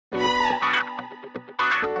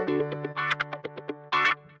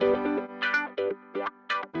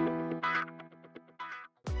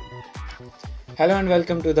Hello and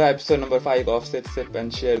welcome to the episode number 5 of Sit, Sip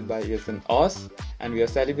and Share by ESN Ås, and we are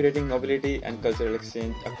celebrating mobility and cultural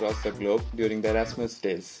exchange across the globe during the Erasmus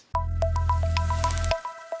days.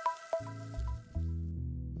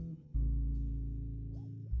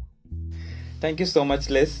 Thank you so much,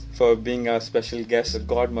 Lise, for being our special guest, the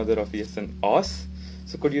godmother of ESN Ås.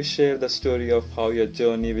 So could you share the story of how your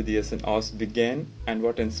journey with ESN Ås began and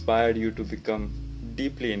what inspired you to become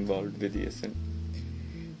deeply involved with ESN?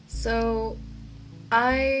 So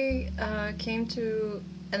I came to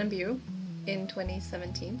NMBU in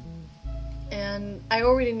 2017, and I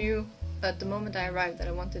already knew at the moment I arrived that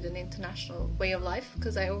I wanted an international way of life,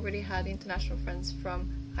 because I already had international friends from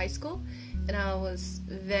high school, and I was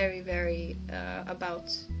very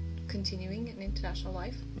about continuing an international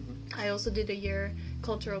life. I also did a year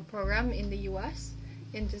cultural program in the US,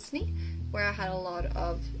 in Disney, where I had a lot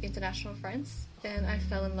of international friends, and I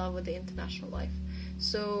fell in love with the international life.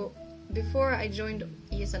 So before I joined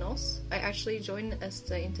ESN Ås, I actually joined as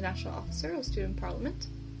the international officer of student parliament.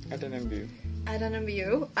 At NMBU? At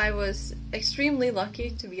NMBU. I was extremely lucky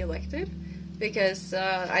to be elected, because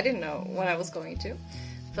I didn't know what I was going to,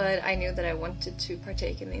 but I knew that I wanted to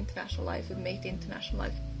partake in the international life and make the international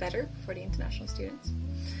life better for the international students.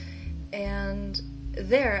 And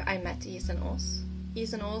there I met ESN Ås.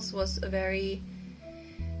 ESN Ås was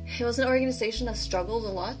it was an organization that struggled a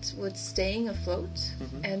lot with staying afloat,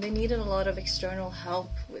 and they needed a lot of external help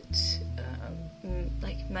with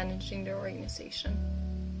managing their organization.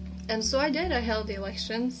 And so I did. I held the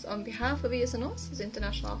elections on behalf of ESN Ås as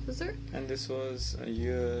international officer. And this was a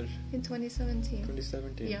year... In 2017.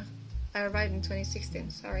 2017? Yeah. I arrived in 2016,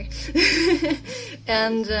 sorry.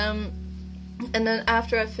 And then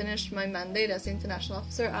after I finished my mandate as international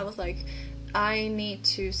officer, I was like, I need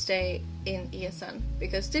to stay in ESN,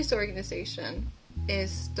 because this organization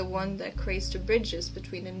is the one that creates the bridges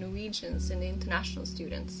between the Norwegians and the international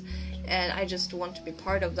students, and I just want to be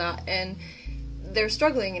part of that. And they're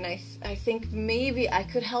struggling, and I think maybe I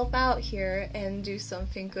could help out here and do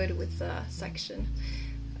something good with the section.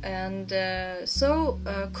 And so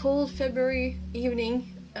cold February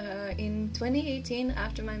evening in 2018,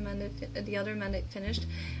 after my mandate, the other mandate finished,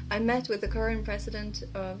 I met with the current president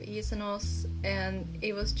of ESN Ås, and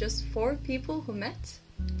it was just 4 people who met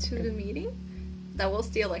to the meeting. That was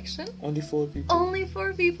the election. Only 4 people? Only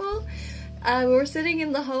 4 people. We were sitting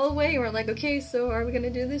in the hallway, and we're like, okay, so are we gonna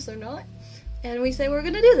do this or not? And we say, we're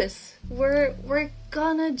gonna do this. We're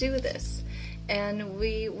gonna do this. And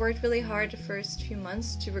we worked really hard the first few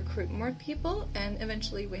months to recruit more people, and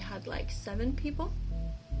eventually we had like 7 people.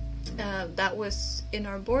 That was in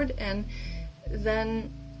our board, and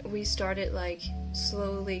then we started like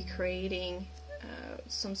slowly creating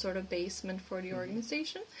some sort of basement for the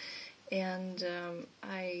organization, and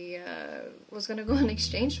I was gonna go on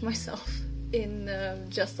exchange myself in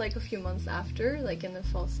just like a few months after, like in the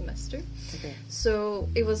fall semester. Okay. So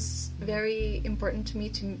it was very important to me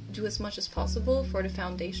to do as much as possible for the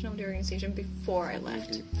foundation of the organization before I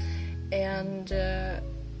left. And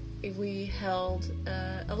we held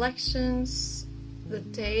elections the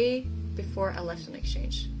day before I left on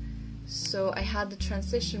exchange. So I had the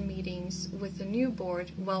transition meetings with the new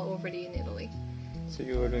board while already in Italy. So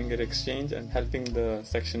you were doing an exchange and helping the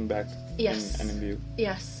section back in NMBU?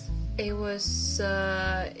 Yes. It was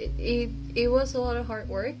it was a lot of hard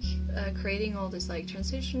work, creating all this like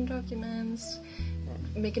transition documents,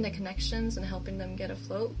 making the connections and helping them get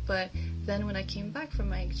afloat. But then when I came back from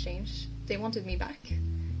my exchange, they wanted me back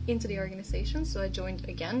into the organization, so I joined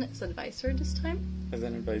again as advisor this time. As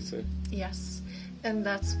an advisor? Yes, and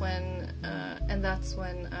that's when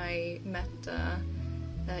I met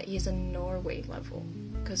ESN Norway level,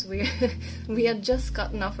 because we had just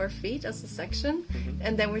gotten off our feet as a section,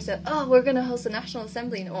 and then we said, oh, we're gonna host a national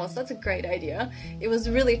assembly in Ås. That's a great idea. It was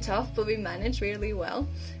really tough, but we managed really well,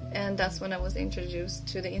 and that's when I was introduced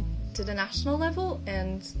to the national level,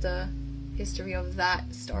 and the history of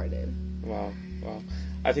that started. Wow.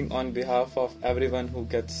 I think on behalf of everyone who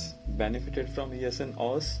gets benefited from ESN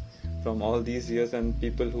Ås from all these years, and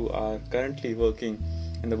people who are currently working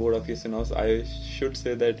in the board of ESN Ås, I should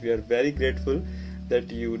say that we are very grateful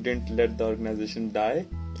that you didn't let the organization die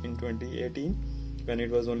in 2018 when it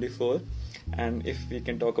was only 4. And if we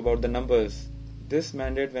can talk about the numbers, this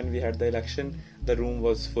mandate, when we had the election, the room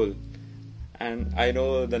was full, and I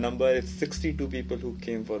know the number is 62 people who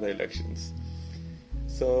came for the elections.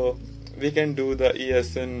 So we can do the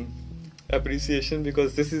ESN appreciation,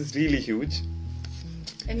 because this is really huge.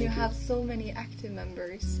 And you have so many active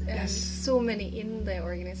members, and so many in the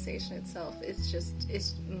organization itself.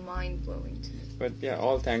 It's mind-blowing to me. But yeah,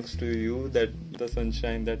 all thanks to you, that the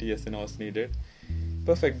sunshine that ESN Ås needed.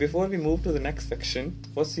 Perfect. Before we move to the next section,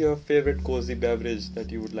 what's your favorite cozy beverage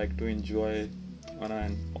that you would like to enjoy on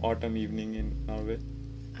an autumn evening in Norway?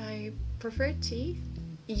 I prefer tea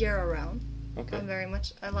year round. Okay.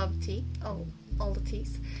 I love tea, all the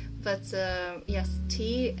teas. But yes,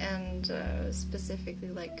 tea and specifically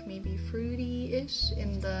like maybe fruity-ish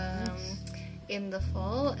in the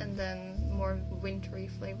fall, and then more wintry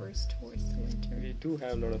flavors towards the winter. We do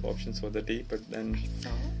have a lot of options for the tea, but then I saw.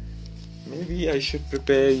 maybe I should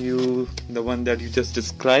prepare you the one that you just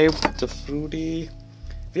described. It's a fruity.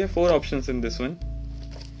 We have 4 options in this one.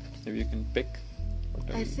 Maybe you can pick.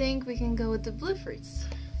 I think we can go with the blue fruits.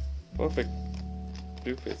 Perfect.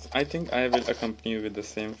 Blue fruits. I think I will accompany you with the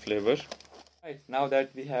same flavor. Right, now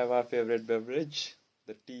that we have our favorite beverage,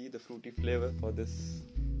 the tea, the fruity flavor for this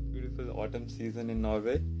beautiful autumn season in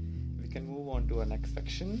Norway, we can move on to our next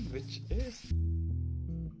section, which is...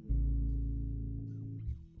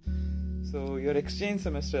 So your exchange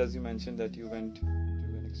semester, as you mentioned that you went to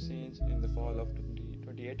an exchange in the fall of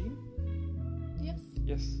 2018? Yes.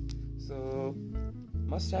 Yes. So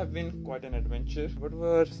must have been quite an adventure. What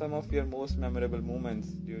were some of your most memorable moments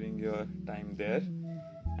during your time there?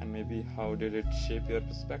 And maybe how did it shape your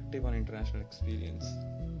perspective on international experience?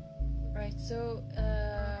 Right, so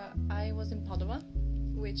I was in Padova,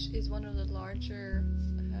 which is one of the larger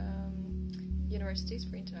universities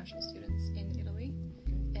for international students in Italy.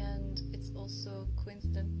 And it's also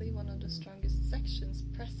coincidentally one of the strongest sections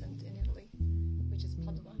present in Italy, which is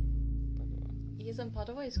Padova. ESN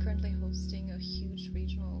Padova is currently hosting a huge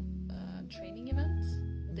regional training event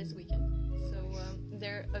this weekend. So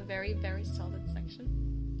they're a very, very solid section.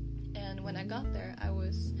 And when I got there, I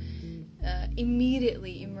was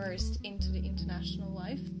immediately immersed into the international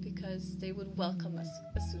life because they would welcome us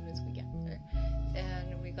as soon as we get there.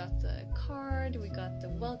 And we got the card, we got the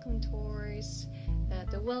welcome tours,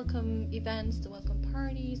 the welcome events, the welcome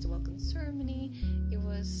parties, the welcome ceremony. It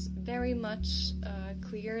was very much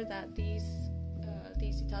clear that these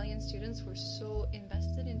Italian students were so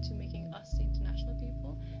invested into making us, the international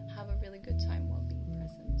people, have a really good time while being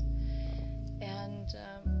present. And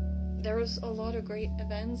there was a lot of great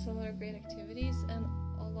events, a lot of great activities, and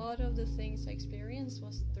a lot of the things I experienced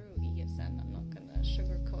was through ESN. I'm not going to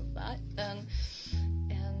sugarcoat that.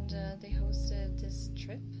 And they hosted this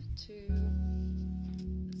trip to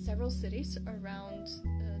several cities around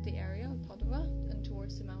the area of Padova and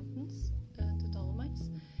towards the mountains, the Dolomites.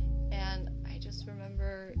 And I just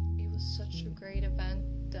remember it was such a great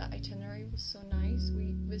event. The itinerary was so nice.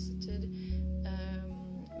 We visited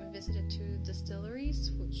 2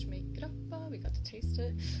 distilleries which make grappa. We got to taste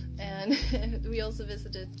it, and we also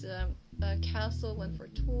visited a castle. Went for a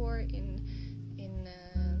tour in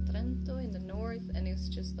Trento in the north, and it was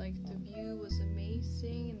just like the view was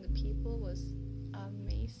amazing and the people was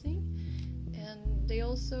amazing. And they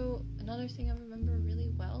also, another thing I remember really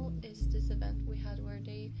well is this event we had where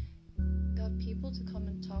they got people to come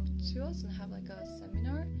and talk to us and have like a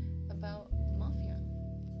seminar about mafia,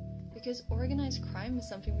 because organized crime is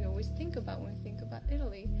something we always think about when we think about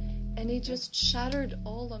Italy, and it just shattered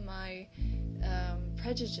all of my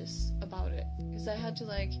prejudice about it, because I had to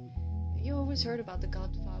you always heard about the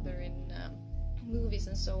Godfather in movies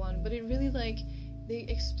and so on, but it really they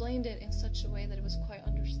explained it in such a way that it was quite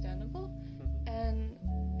understandable, and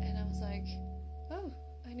I was like, oh,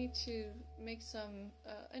 I need to make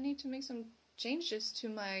some changes to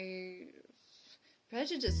my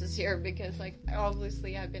prejudices here, because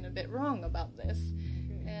obviously I've been a bit wrong about this.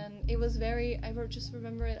 And it was I just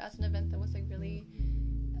remember it as an event that was really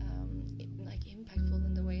impactful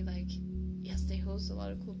in the way yes, they host a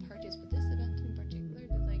lot of cool parties, but this event in particular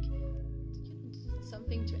did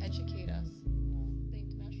something to educate us, the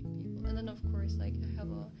international people. And then of course I have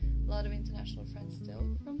a lot of international friends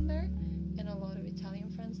still from there, and a lot of Italian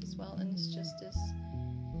friends as well, and it's just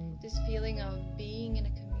this feeling of being in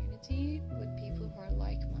a community with people who are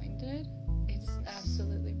like-minded. It's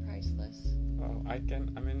absolutely priceless. Wow,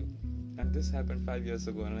 and this happened 5 years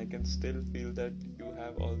ago, and I can still feel that you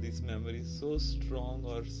have all these memories so strong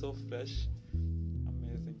or so fresh.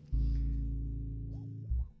 Amazing.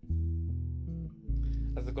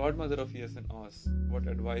 As the godmother of ESN Ås, what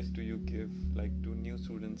advice do you give to new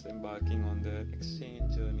students embarking on their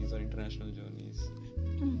exchange journeys or international journeys?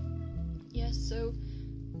 Yes, so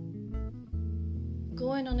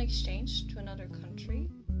going on exchange to another country,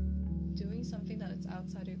 doing something that is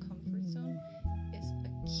outside your comfort zone, is a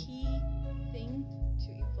key thing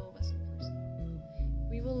to evolve as a person.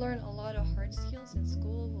 We will learn a lot of hard skills in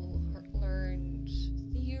school, we'll learn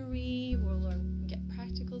theory, we'll get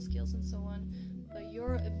practical skills and so on, but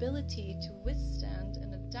your ability to withstand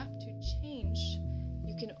and adapt to change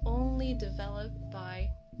you can only develop by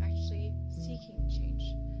actually seeking change.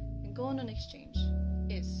 And going on exchange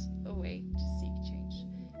is a way to seek change.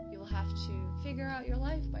 You'll have to figure out your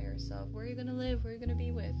life by yourself, where you're going to live, where you're going to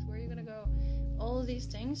be with, where you're going to go. All of these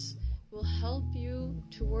things will help you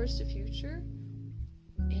towards the future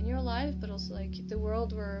in your life, but also like the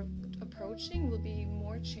world we're approaching will be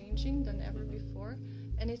more changing than ever before,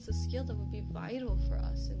 and it's a skill that will be vital for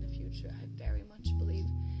us in the future, I very much believe.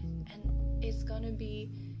 And it's gonna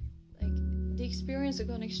be like the experience of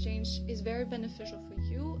going exchange is very beneficial for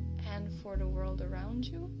you and for the world around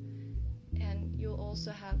you, and you'll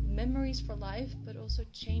also have memories for life, but also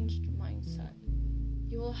changed mindset.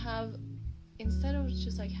 You will have, instead of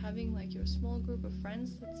just like having like your small group of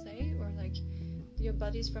friends, let's say, or like your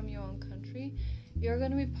buddies from your own country, you're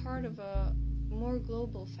going to be part of a more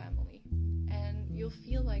global family, and you'll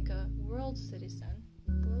feel like a world citizen,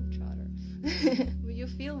 globetrotter. But you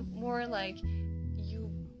feel more like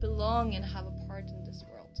you belong and have a part in this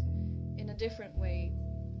world in a different way.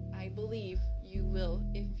 I believe you will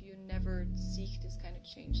if you never seek this kind of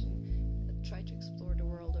change and try to explore the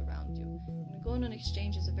world around you. And going on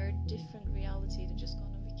exchange is a very different reality than just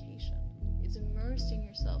going on vacation. It's immersing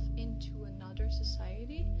yourself into another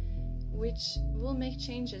society, which will make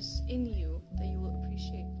changes in you that you will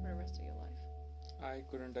appreciate for the rest of your life. I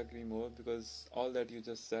couldn't agree more, because all that you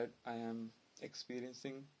just said, I am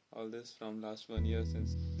experiencing all this from last 1 year,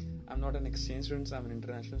 since I'm not an exchange student, I'm an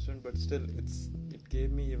international student, but still it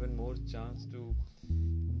gave me even more chance to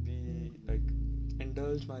be like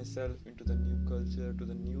indulge myself into the new culture, to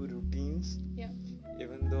the new routines. Yeah.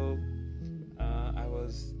 Even though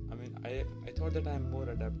I thought that I'm more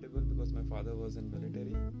adaptable because my father was in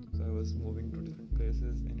military, so I was moving to different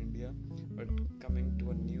places in India, but coming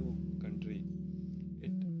to a new country,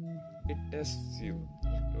 it tests you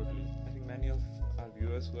totally. I think many of our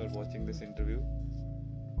viewers who are watching this interview,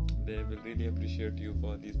 they will really appreciate you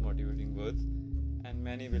for these motivating words, and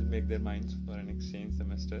many will make their minds for an exchange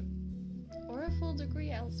semester or a full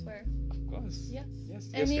degree elsewhere. Of course. Yes.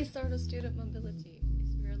 Any sort of student mobility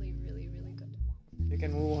is really, really, really good. We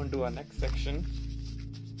can move on to our next section.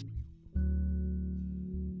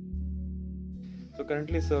 So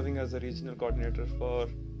currently serving as a regional coordinator for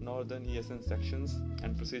Northern ESN sections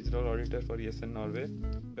and procedural auditor for ESN Norway.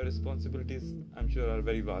 Your responsibilities, I'm sure, are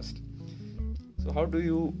very vast. So how do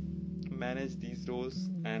you manage these roles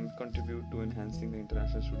and contribute to enhancing the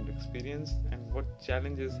international student experience, and what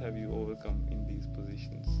challenges have you overcome in these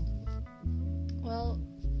positions? Well,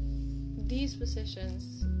 these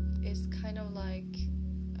positions is kind of like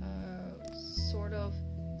sort of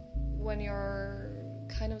when you're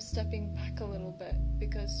kind of stepping back a little bit,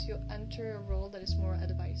 because you enter a role that is more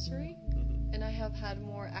advisory. And I have had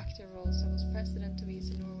more active roles. I was president of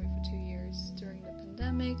ESN Norway for 2 years during the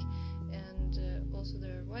pandemic, and also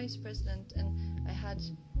the vice president, and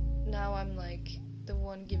now I'm like the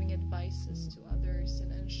one giving advices to others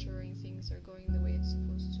and ensuring things are going the way it's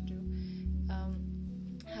supposed to do.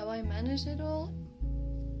 How I manage it all,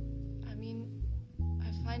 I mean,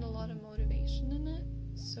 I find a lot of motivation in it.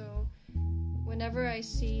 So whenever I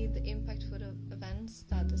see the impactful events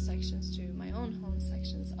that the sections do, my own home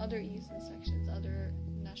sections, other ESN sections, other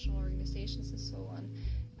national organizations and so on,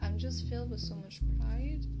 I'm just filled with so much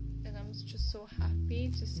pride, and I'm just so happy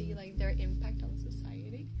to see like their impact on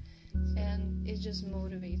society. And it just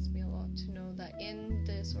motivates me a lot to know that in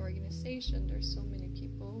this organization there's so many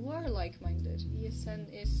people who are like-minded. ESN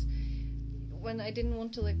is, when I didn't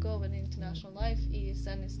want to let go of an international life,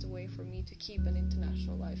 ESN is the way for me to keep an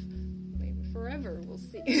international life. Maybe forever, we'll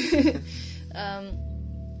see.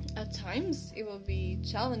 At times it will be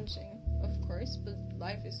challenging, of course, but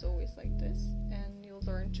life is always like this, and you'll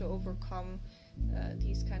learn to overcome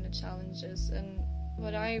these kind of challenges. And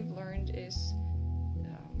what I've learned is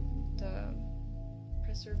the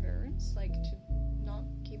perseverance, like to not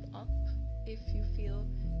give up if you feel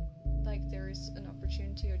like there is an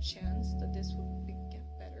opportunity or chance that this will get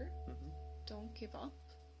better. Don't give up.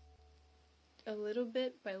 A little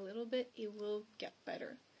bit by little bit, it will get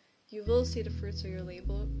better. You will see the fruits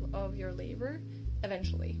of your labor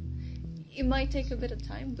eventually. It might take a bit of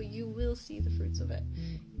time, but you will see the fruits of it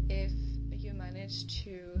if you manage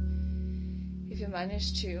to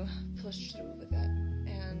push through with it.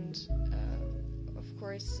 And of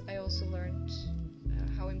course, I also learned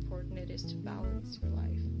how important it is to balance your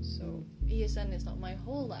life. So ESN is not my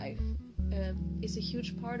whole life; it's a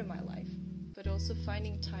huge part of my life. But also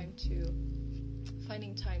finding time to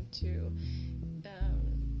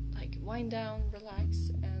like wind down,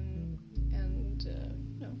 relax, and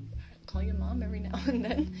call your mom every now and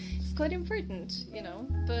then. It's quite important,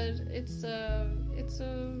 But it's a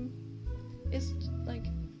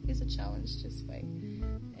it's a challenge this way,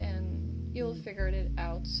 and you'll figure it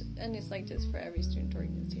out. And it's like this for every student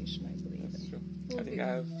organization, I believe. That's true. I think I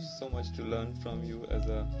have so much to learn from you as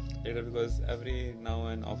a leader, because every now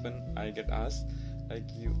and often I get asked, like,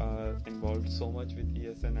 you are involved so much with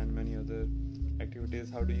ESN and many other activities,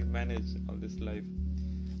 how do you manage all this life?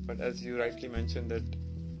 But as you rightly mentioned that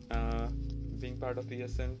being part of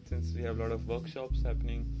ESN, since we have a lot of workshops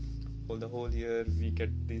happening for the whole year, we get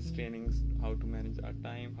these trainings, how to manage our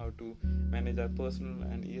time, how to manage our personal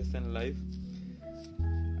and ESN life.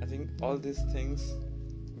 I think all these things,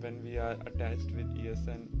 when we are attached with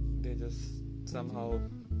ESN, they just somehow,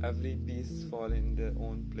 every piece fall in their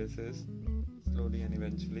own places, slowly and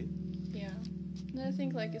eventually. Yeah. And I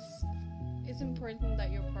think like it's important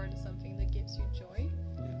that you're part of something that gives you joy.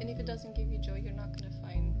 Yeah. And if it doesn't give you joy, you're not going to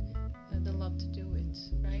find the love to do it,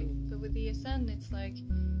 right? But with ESN, it's like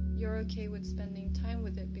you're okay with spending time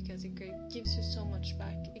with it because it gives you so much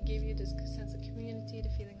back. It gives you this sense of community, the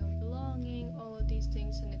feeling of belonging, all of these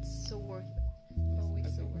things, and it's so worth it.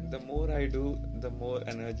 Always so worth it. The more I do, the more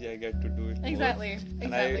energy I get to do it. Exactly. More.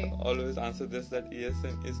 And I always answer this that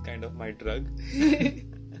ESN is kind of my drug. It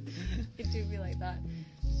do be like that.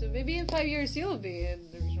 So maybe in 5 years you'll be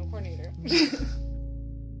the regional coordinator.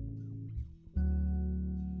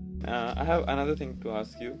 I have another thing to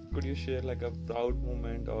ask you. Could you share like a proud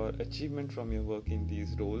moment or achievement from your work in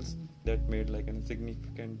these roles that made like a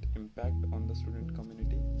significant impact on the student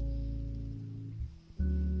community?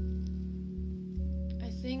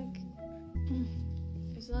 I think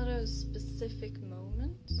it's not a specific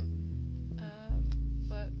moment,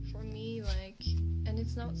 but for me, like, and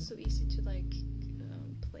it's not so easy to like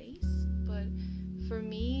place, but for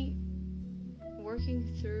me, working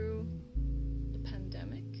through the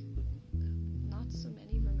pandemic, not so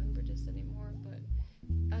many remember this anymore, but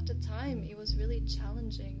at the time it was really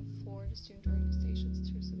challenging for the student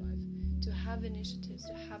organizations to survive, to have initiatives,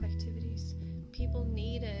 to have activities. People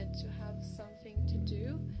needed to have something to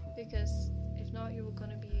do, because if not, you were going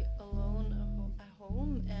to be alone at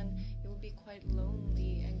home, and it would be quite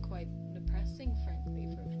lonely and quite depressing, frankly,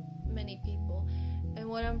 for many people. And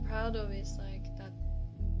what I'm proud of is like that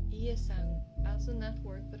ESN as a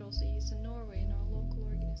network, but also ESN Norway and our local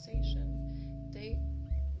organization, they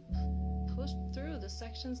pushed through the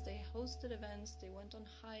sections, they hosted events, they went on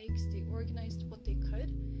hikes, they organized what they could,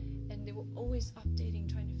 and they were always updating,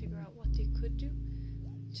 trying to figure out what they could do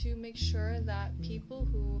to make sure that people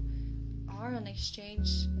who are on exchange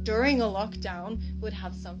during a lockdown would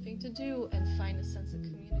have something to do and find a sense of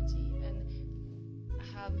community and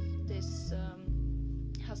have this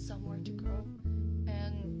have somewhere to grow.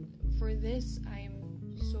 And for this, I am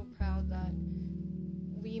so proud that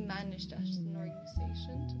we managed as an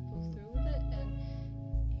organization to pull through with it. And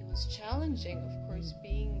it was challenging, of course,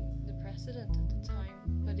 being the president at the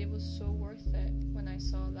time, but it was so worth it when I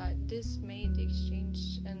saw that this made the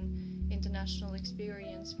exchange and international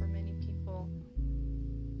experience for many people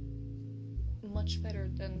much better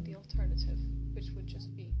than the alternative, which would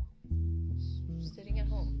just be sitting at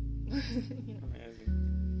home. You know? Amazing.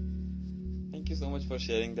 Thank you so much for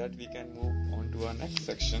sharing that. We can move on to our next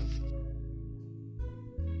section.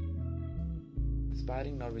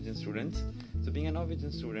 Inspiring Norwegian students. So being a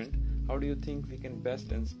Norwegian student, how do you think we can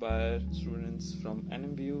best inspire students from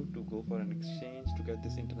NMBU to go for an exchange to get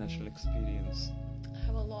this international experience? I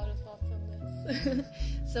have a lot of thoughts on this.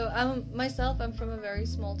 So I'm from a very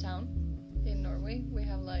small town in Norway. We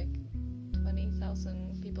have like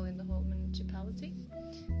 20,000 people in the whole municipality.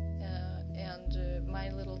 And my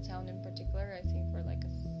little town in particular, I think we're like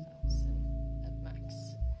 1,000 at max.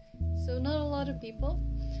 So not a lot of people.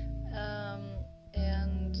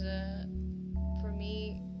 For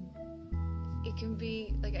me, it can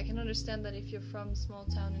be like, I can understand that if you're from a small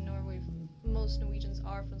town in Norway, most Norwegians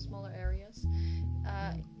are from smaller areas,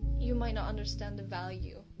 you might not understand the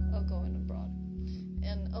value of going abroad.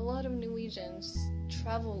 And a lot of Norwegians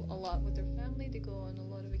travel a lot with their family, they go on a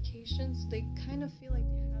lot of vacations, they kind of feel like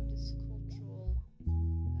they have this cultural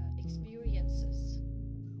experiences.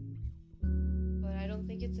 But I don't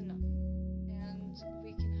think it's enough. And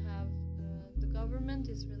we can have, the government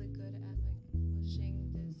is really good at like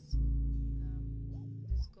pushing this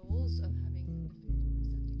goals of having a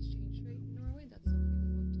 50% exchange rate in Norway. That's something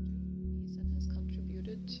we want to do. ESN has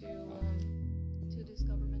contributed to this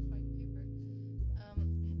government white paper.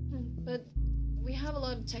 But we have a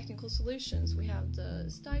lot of technical solutions. We have the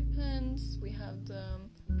stipends, we have the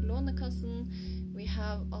Lånekassen, we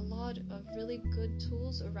have a lot of really good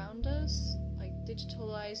tools around us, like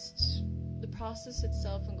digitalized. The process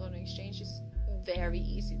itself and going to exchange is very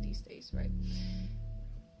easy these days, right?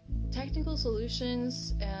 technical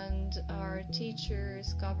solutions and our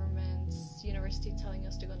teachers, governments, university telling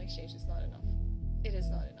us to go on exchange is not enough. It is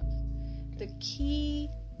not enough. The key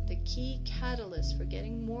catalyst for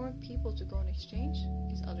getting more people to go on exchange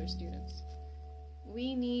is other students.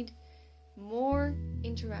 We need more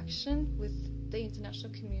interaction with the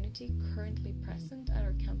international community currently present at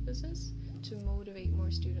our campuses to motivate more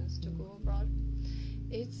students to go abroad.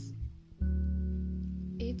 It's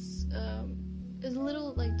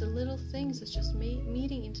little, like the little things. It's just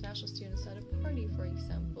meeting international students at a party, for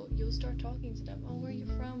example. You'll start talking to them. Oh, where are you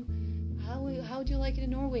from? How do you like it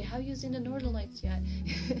in Norway? Have you seen the Northern Lights yet?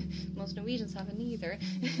 Most Norwegians haven't either.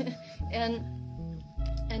 and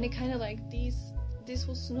it kind of like this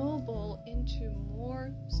will snowball into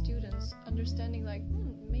more students understanding like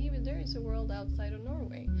maybe there is a world outside of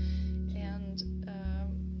Norway. And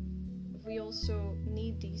we also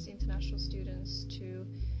need these international students to,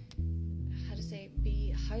 how to say,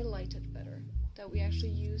 be highlighted better, that we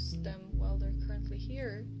actually use them while they're currently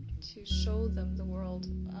here to show them the world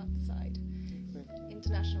outside.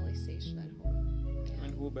 Internationalization at home.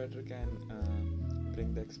 And who better can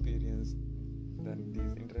bring the experience than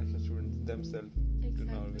these international students themselves to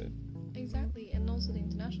Norway? Exactly, and also the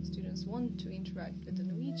international students want to interact with the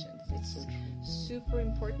Norwegians. It's super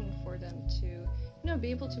important for them to, be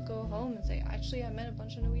able to go home and say, actually, I met a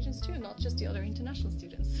bunch of Norwegians too, not just the other international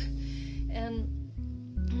students. And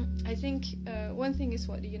I think one thing is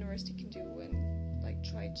what the university can do and like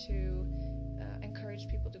try to encourage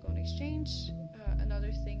people to go on exchange.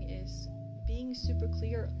 Another thing is being super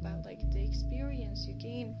clear about like the experience you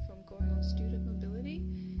gain from going on student mobility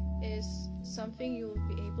is something you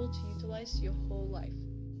will be able to utilize your whole life.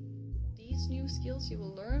 These new skills you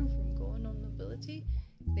will learn from going on mobility,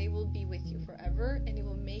 they will be with you forever, and it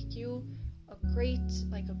will make you a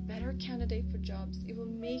better candidate for jobs. It will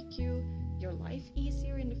make your life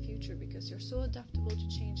easier in the future because you're so adaptable to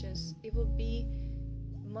changes. It will be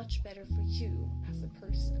much better for you as a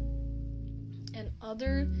person. And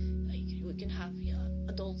we can have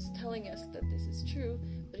adults telling us that this is true,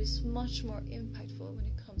 but it's much more impactful when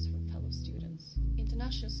it comes from fellow students.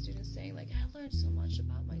 International students saying like, I learned so much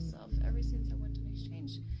about myself ever since I went on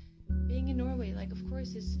exchange. Being in Norway, like, of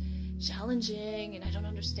course, is challenging, and I don't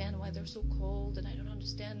understand why they're so cold, and I don't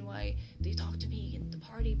understand why they talk to me in the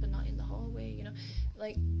party but not in the hallway,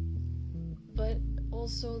 but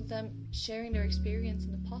also them sharing their experience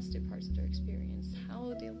and the positive parts of their experience,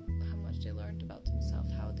 how much they learned about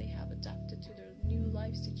themselves, how they have adapted to their new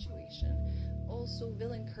life situation, also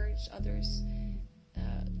will encourage others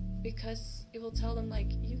because it will tell them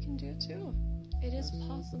like, you can do it too. It is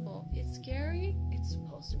possible. It's scary. It's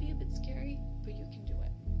supposed to be a bit scary, but you can do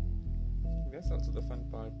it. That's also the fun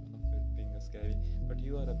part of it being scary. But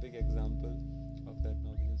you are a big example of that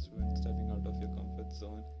Norwegian student stepping out of your comfort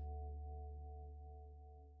zone.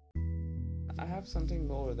 I have something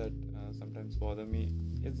more that sometimes bother me.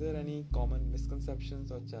 Is there any common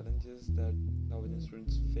misconceptions or challenges that Norwegian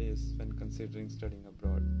students face when considering studying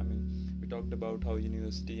abroad? I mean, we talked about how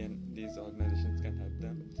university and these organizations can help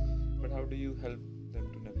them, but how do you help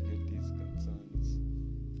them to navigate these concerns,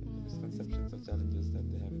 misconceptions or challenges that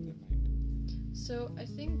they have in their mind? So I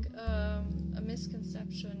think a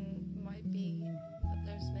misconception might be that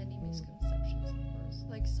there's many misconceptions, of course.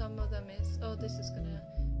 Like some of them is, this is gonna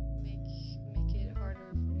make it harder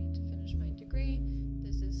for me to finish my degree.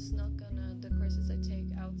 This is not gonna, the courses I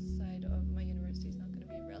take outside of my university is not gonna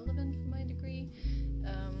be relevant for my degree.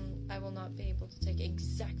 I will not be able to take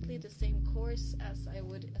exactly the same course as I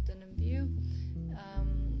would at an MBU.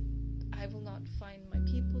 I will not find my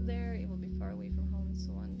people there. It will be far away from home and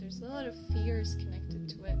so on. There's a lot of fears connected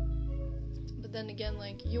to it. But then again,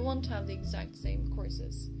 like, you won't have the exact same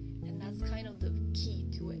courses. And that's kind of the key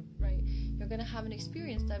to it, right? You're going to have an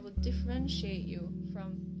experience that will differentiate you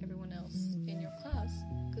from everyone else in your class,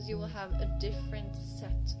 because you will have a different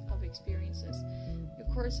set of experiences. Your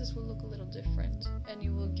courses will look a little different, and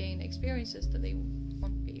you will gain experiences that they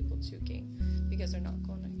won't be able to gain because they're not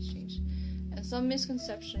going on exchange. And some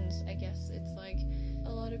misconceptions, I guess, it's like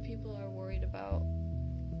a lot of people are worried about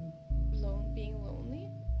being lonely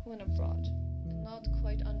when abroad. Not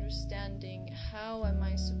quite understanding how am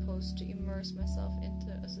I supposed to immerse myself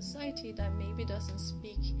into a society that maybe doesn't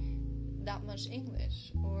speak that much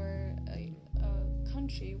English, or a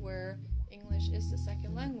country where English is the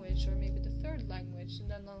second language or maybe the third language, and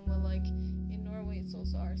then like in Norway it's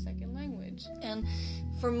also our second language. And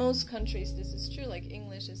for most countries this is true, like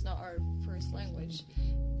English is not our first language,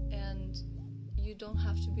 and you don't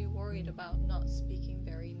have to be worried about not speaking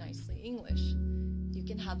very nicely English. You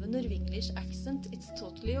can have a Norwegian accent, it's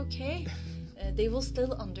totally okay. they will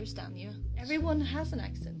still understand you. Everyone has an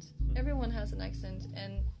accent. Everyone has an accent,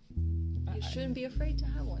 and you shouldn't be afraid to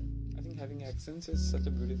have one. I think having accents is such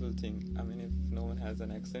a beautiful thing. I mean, if no one has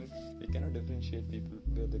an accent, we cannot differentiate people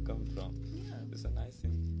where they come from. Yeah. It's a nice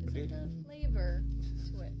thing. It's a flavor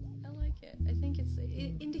to it. I like it. I think it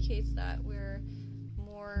indicates that we're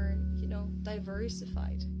more,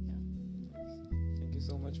 diversified. Yeah. Thank you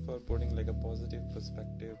so much for putting like a positive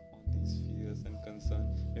perspective on these fears and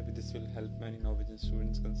concerns. Maybe this will help many Norwegian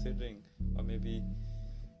students considering, or maybe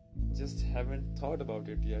just haven't thought about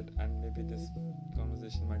it yet, and maybe this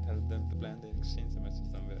conversation might help them to plan their exchange semester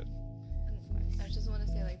somewhere. I just want to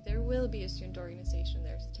say, there will be a student organization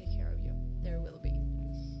there to take care of you. There will be.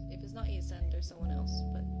 If it's not ESN, there's someone else,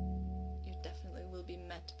 but you definitely will be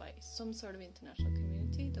met by some sort of international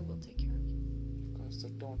community that will take care of you. Of course, so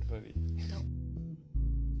don't worry. Don't.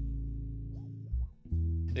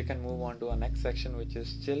 You can move on to our next section, which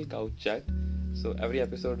is Chill Couch Chat. So every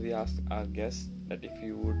episode we ask our guests that if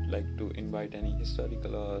you would like to invite any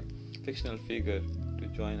historical or fictional figure to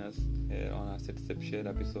join us here on our Citizenship Share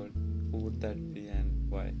episode, who would that be and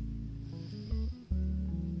why?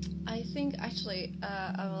 I think actually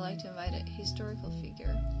I would like to invite a historical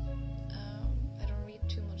figure. I don't read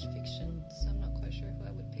too much fiction, so I'm not quite sure who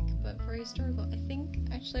I would pick. But for historical, I think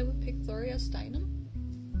actually I would pick Gloria Steinem,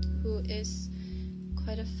 who is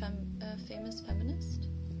quite a famous feminist,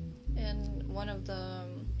 and one of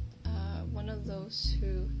those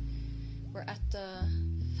who were at the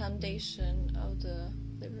foundation of the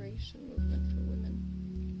liberation movement for women.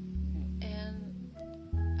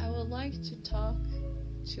 And I would like to talk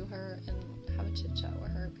to her and have a chit chat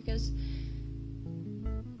with her, because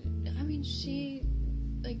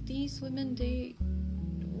these women, they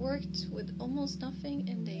worked with almost nothing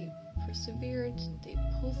and they persevered, they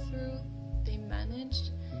pulled through, they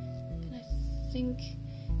managed, and I think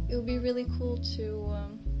it would be really cool to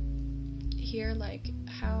hear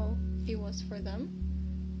how it was for them,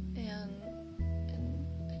 and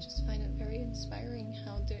I just find it very inspiring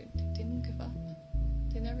how they didn't give up.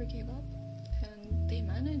 They never gave up, and they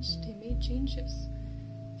managed, they made changes,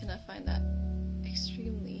 and I find that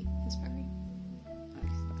extremely inspiring.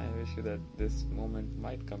 I wish you that this moment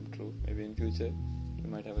might come true. Maybe in future you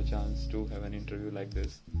might have a chance to have an interview like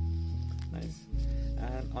this. Nice.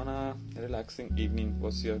 And on a relaxing evening,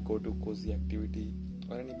 what's your go-to cozy activity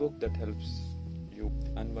or any book that helps you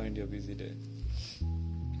unwind your busy day?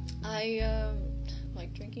 I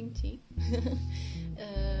like drinking tea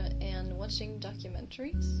and watching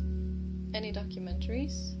documentaries. Any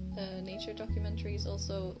documentaries, nature documentaries.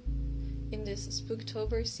 Also, in this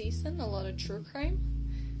Spooktober season, a lot of true crime,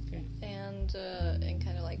 and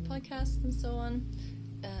kind of like podcasts and so on.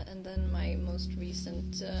 And then my most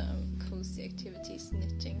recent cozy activity is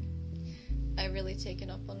knitting. I've really taken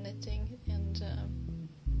up on knitting, and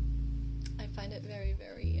I find it very,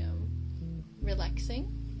 very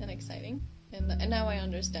relaxing and exciting. And now I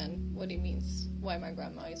understand what it means, why my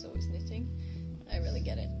grandma is always knitting. I really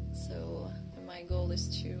get it. So my goal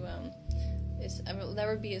is to I will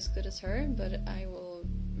never be as good as her, but I will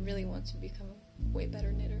really want to become a way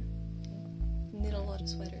better knitter. Knit a lot of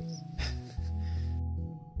sweaters.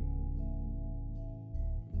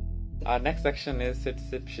 Our next section is Sit,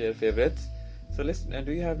 Sip, Share Favorites. So listen,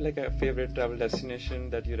 do you have a favorite travel destination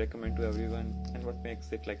that you recommend to everyone, and what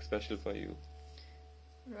makes it special for you?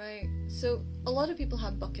 Right. So a lot of people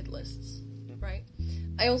have bucket lists, right?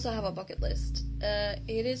 I also have a bucket list.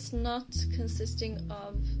 It is not consisting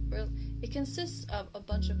of, it consists of a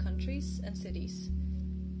bunch of countries and cities.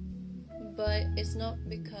 But it's not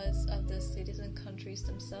because of the cities and countries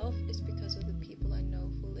themselves, it's because of the people I know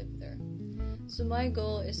who live there. So my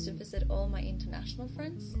goal is to visit all my international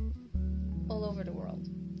friends all over the world.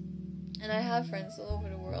 And I have friends all over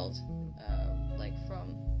the world,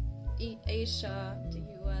 from Asia, the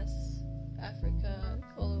US, Africa,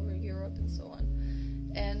 all over Europe and so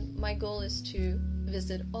on. And my goal is to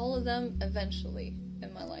visit all of them eventually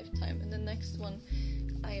in my lifetime. And the next one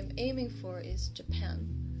I am aiming for is Japan.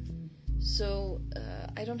 So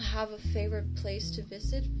I don't have a favorite place to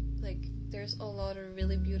visit. There's a lot of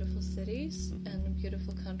really beautiful cities and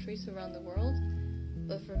beautiful countries around the world.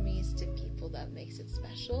 But for me, it's the people that makes it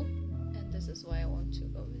special. And this is why I want to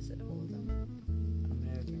go visit all of them.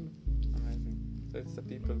 Amazing. So it's the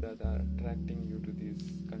people that are attracting you to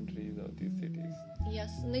these countries or these cities.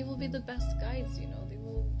 Yes, and they will be the best guides, They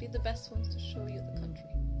will be the best ones to show you the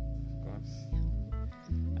country. Of course.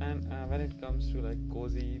 Yeah. And when it comes to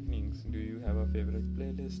cozy evenings, do you have a favorite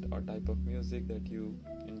playlist or type of music that you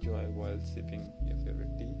enjoy while sipping your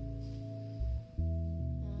favorite tea?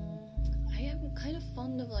 I I am kind of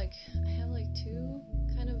fond of I have two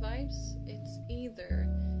kind of vibes. It's either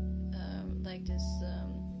like this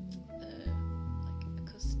like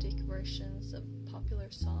acoustic versions of popular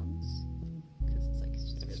songs, because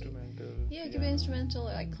it's just instrumental. Really, yeah, it could be instrumental,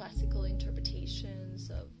 or like classical interpretations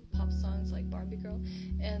of pop songs like Barbie Girl,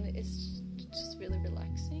 and it's just really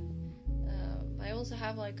relaxing. I also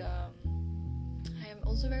have I am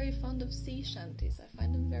also very fond of sea shanties. I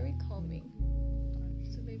find them very calming.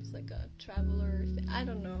 So maybe it's like a traveler thing. I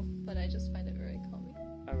don't know, but I just find it very calming.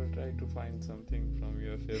 I will try to find something from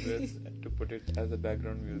your favorites to put it as a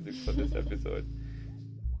background music for this episode.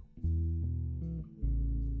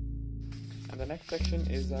 And the next section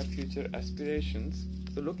is our future aspirations.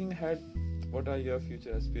 So looking ahead, what are your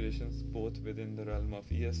future aspirations, both within the realm of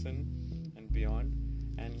ESN and beyond?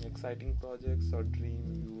 Any exciting projects or dream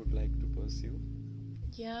you would like to pursue?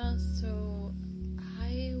 Yeah, so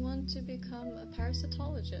I want to become a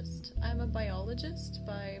parasitologist. I'm a biologist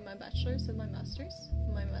by my bachelor's and my master's.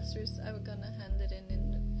 My master's, I'm gonna hand it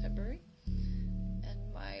in February.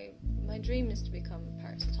 And my dream is to become a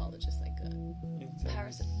parasitologist, like a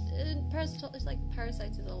parasite. It's like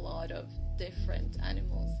parasites is a lot of different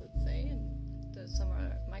animals, let's say, and some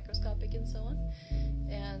are microscopic and so on.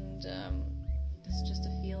 And this is just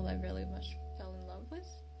a field I really much fell in love with,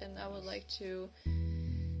 and I would like to,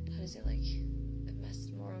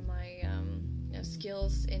 invest more of my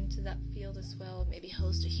skills into that field as well. Maybe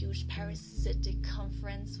host a huge parasitic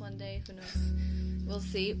conference one day. Who knows? We'll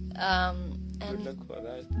see. Good luck for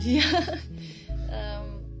that. Yeah.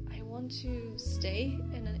 I want to stay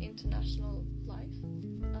in an international life.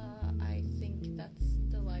 I think that's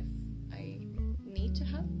the life I need to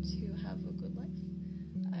have a good life.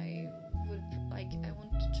 I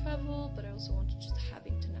want to travel, but I also want to just have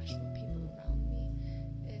international people around me.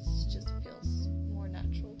 It just feels more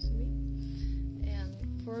natural to me.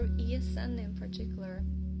 And for ESN in particular,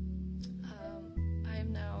 I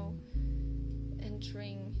am now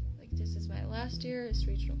entering, this is my last year as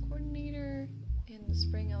regional coordinator. In the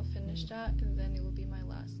spring I'll finish that, and then it will be my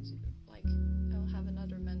last, I'll have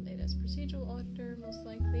another mandate as procedural auditor most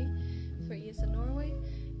likely for ESN Norway.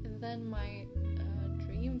 And then my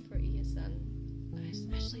dream for ESN, I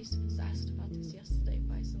actually was asked about this yesterday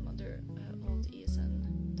by some other old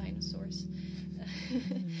ESN dinosaurs.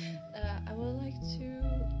 I would like to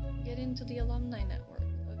get into the alumni network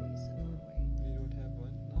of ESN Norway. You don't have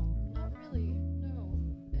one now? Not really, no.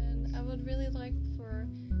 And I would really like for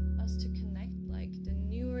us to connect the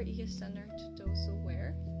newer ESNer to those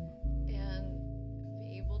aware, and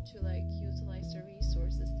be able to utilize the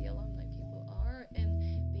resources the alumni people are, and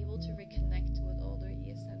be able to reconnect with older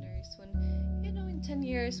ESNers when, in 10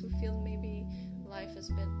 years we feel maybe life has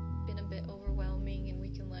been a bit overwhelming, and we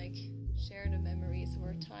can share the memories of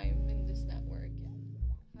our time in this network and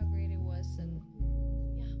how great it was. And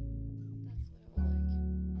yeah, that's what I would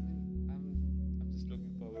like. I'm just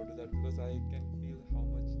looking forward to that, because I can feel how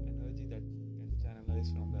much energy that can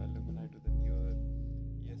channelize from the alumni to the newer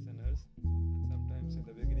ESNers. And sometimes in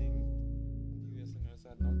the beginning, new ESNers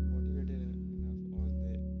are not motivated enough, or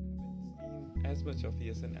they haven't seen as much of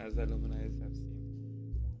ESN as the alumni have seen.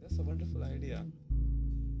 That's a wonderful idea.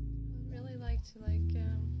 I'd really like to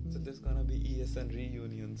So there's gonna be ESN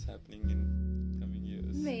reunions happening in coming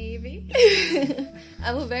years. Maybe.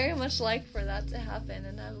 I would very much like for that to happen,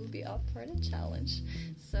 and I will be up for the challenge.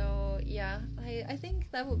 So yeah, I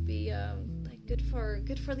think that would be good for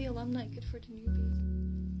the alumni, good for the newbies.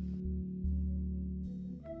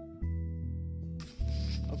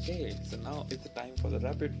 Okay, so now it's the time for the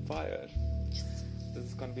rapid fire. Yes. This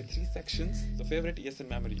is gonna be 3 sections. So favorite ESN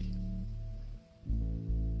memory.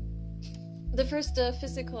 The first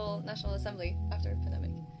physical National Assembly after the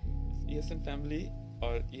pandemic. ESN family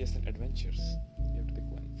or ESN adventures? You have to pick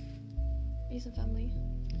one. ESN family.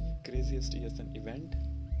 Craziest ESN event?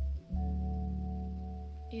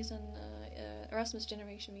 ESN Erasmus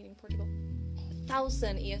Generation Meeting Portugal.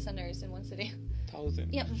 1,000 ESNers in one city.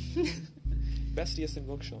 1,000? Yep. Best ESN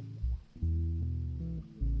workshop?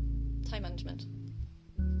 Time management.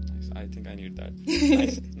 Nice, I think I need that.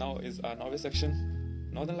 Nice. Now is our Norway section.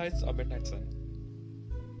 Northern Lights or Midnight Sun?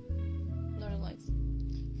 Northern Lights.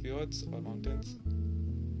 Fjords or mountains?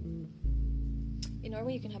 In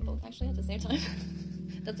Norway you can have both actually at the same time.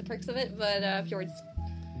 That's the perks of it, but fjords.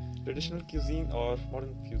 Traditional cuisine or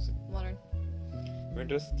modern cuisine? Modern.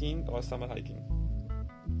 Winter skiing or summer hiking?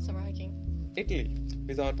 Summer hiking. Italy.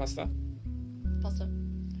 Pizza or pasta? Pasta.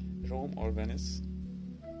 Rome or Venice?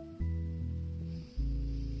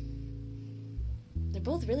 They're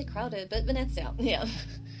both really crowded, but Venezia, yeah.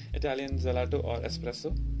 Italian gelato or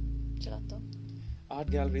espresso? Gelato. Art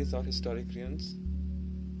galleries or historic ruins?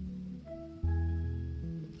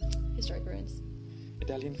 Historic ruins.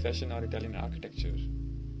 Italian fashion or Italian architecture?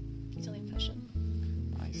 Italian fashion.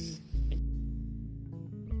 Nice.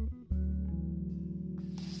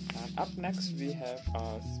 And up next we have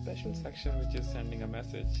our special section, which is sending a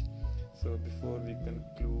message. So before we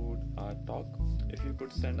conclude our talk, if you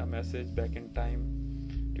could send a message back in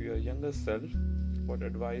time to your younger self, what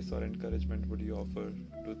advice or encouragement would you offer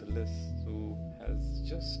to the Liz who has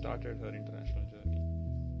just started her international journey?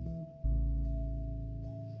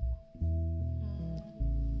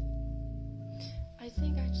 I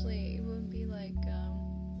think actually it would be like,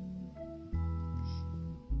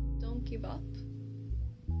 don't give up.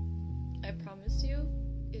 I promise you,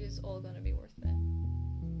 it is all gonna be worth it.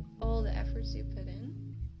 All the efforts you put in,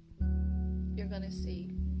 you're gonna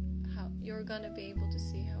see how, you're gonna be able to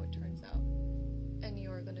see how it turns out. And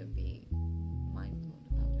you're gonna be mind blown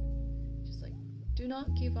about it. Just like, do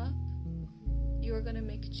not give up. You're gonna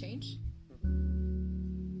make a change.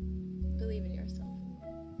 Believe in yourself.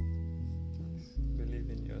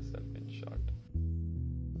 Believe in yourself, in short.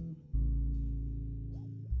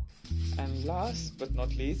 And last but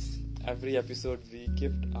not least, every episode we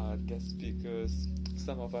gift our guest speakers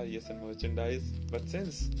some of our ESN merchandise. But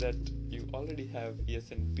since that you already have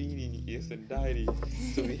ESN beanie, ESN diary,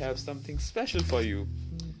 so we have something special for you.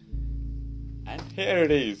 And here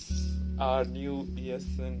it is, our new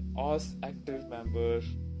ESN Ås active member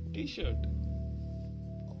t-shirt.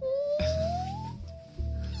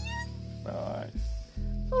 Nice.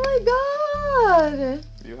 Oh my god!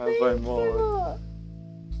 You have one more.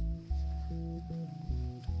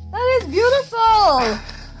 That is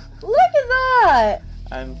beautiful! Look at that!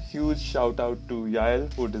 And huge shout out to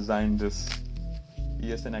Yael who designed this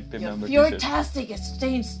ESN active member Your t-shirt. fantastic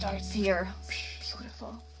exchange starts here.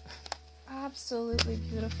 Beautiful. Absolutely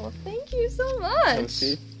beautiful. Thank you so much.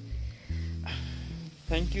 Okay.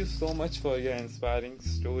 Thank you so much for your inspiring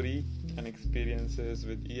story and experiences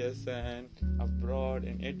with ESN abroad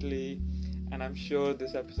in Italy. And I'm sure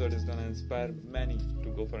this episode is going to inspire many to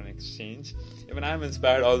go for an exchange. Even I'm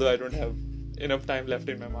inspired, although I don't have enough time left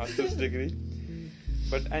in my master's degree.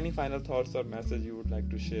 But any final thoughts or message you would like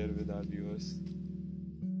to share with our viewers?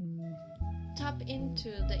 Tap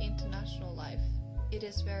into the international life. It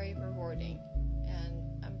is very rewarding.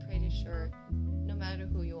 And I'm pretty sure no matter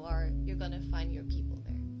who you are, you're going to find your people.